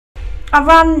I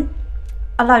run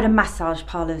a load of massage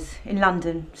parlours in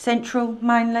London, Central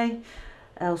mainly,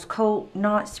 Earls Court,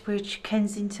 Knightsbridge,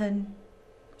 Kensington.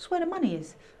 That's where the money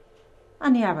is.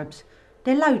 And the Arabs.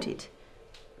 They're loaded.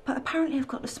 But apparently I've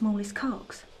got the smallest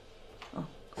cocks. Oh,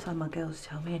 so my girls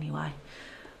tell me anyway.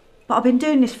 But I've been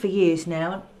doing this for years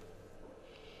now.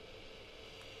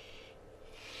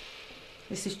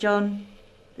 This is John.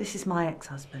 This is my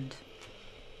ex-husband.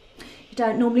 You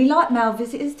don't normally like male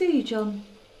visitors, do you, John?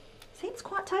 Seems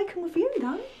quite taken with you,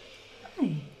 though.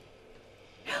 Hey.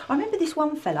 I remember this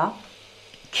one fella,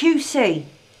 QC,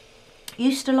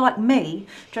 used to like me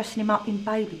dressing him up in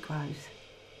baby clothes.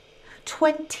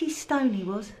 20 stone he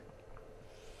was.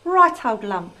 Right old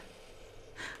lump.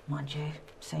 Mind you,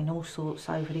 seen all sorts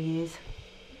over the years.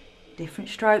 Different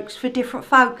strokes for different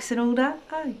folks and all that,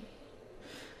 oh.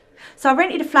 So I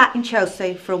rented a flat in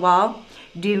Chelsea for a while,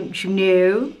 don't you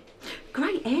know?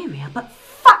 Great area, but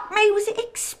fuck me, was it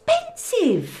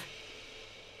expensive.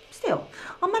 Still,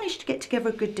 I managed to get together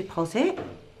a good deposit.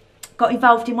 Got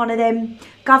involved in one of them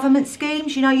government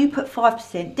schemes, you know, you put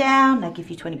 5% down, they give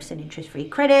you 20% interest-free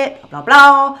credit, blah, blah,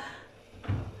 blah.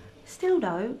 Still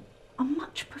though, I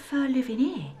much prefer living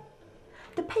here.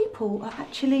 The people are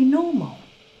actually normal.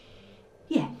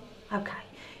 Yeah, okay.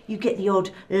 You get the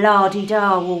odd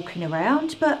la-di-da walking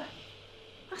around, but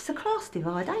that's a class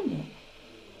divide, ain't it?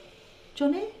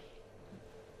 Johnny?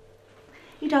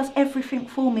 He does everything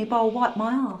for me, but I'll wipe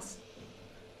my arse.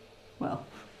 Well,